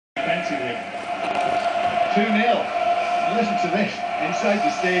defensively. 2-0. Listen to this, inside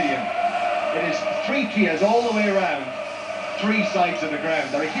the stadium. It is 3 tiers all the way around, 3 sides of the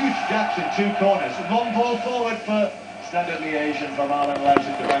ground. There are huge gaps in 2 corners. Long ball forward for standard liaison from Alan allows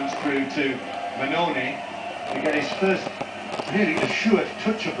it to bounce through to Manoni to get his first really assured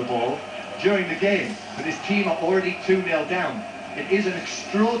touch of the ball during the game. But his team are already 2-0 down. It is an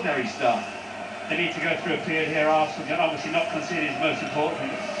extraordinary start. They need to go through a period here, Arsenal, and obviously not conceding is most important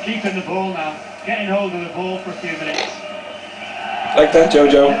thing. Keeping the ball now, getting hold of the ball for a few minutes. Like that,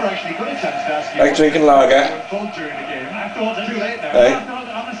 Jojo. Never actually got a chance to ask you like drinking lager. During the game. I thought that Too late now. Hey. I thought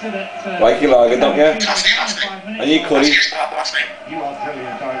that, honestly, that Like your lager, don't you? And you curry. You are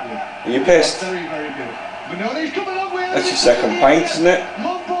brilliant, aren't you? Are you pissed? Very, very good. Manoni's coming up with That's your second pint, isn't it?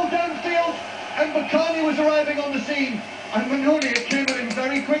 Long ball downfield, and McCartney was arriving on the scene. And Manoni came at him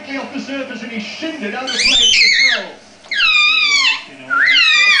very quickly off the surface, and he shinned it out of play for a throw.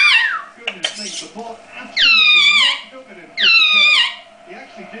 Goodness me, the ball absolutely knocked up at him from the throw. He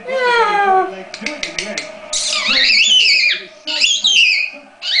actually did not like do it in the end. It is so tight,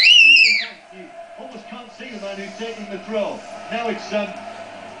 so you almost can't see the man who's taking the throw. Now it's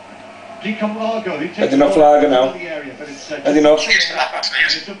Di Camargo who takes Had enough lager now. Had enough.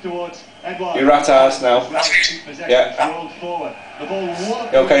 It's up towards Edouard. You rat ass now. Yeah.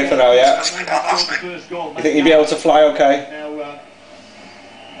 You okay for now, yeah? You think you'll be able to fly okay?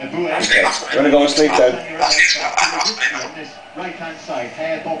 You want to go and sleep then? Right hand side,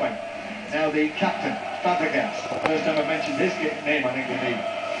 hair bobbing. Now the captain, Fabregas. First time I've mentioned his name, I think, in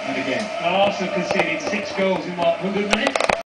the game. Arsenal conceded 6 goals in what, 100 minutes?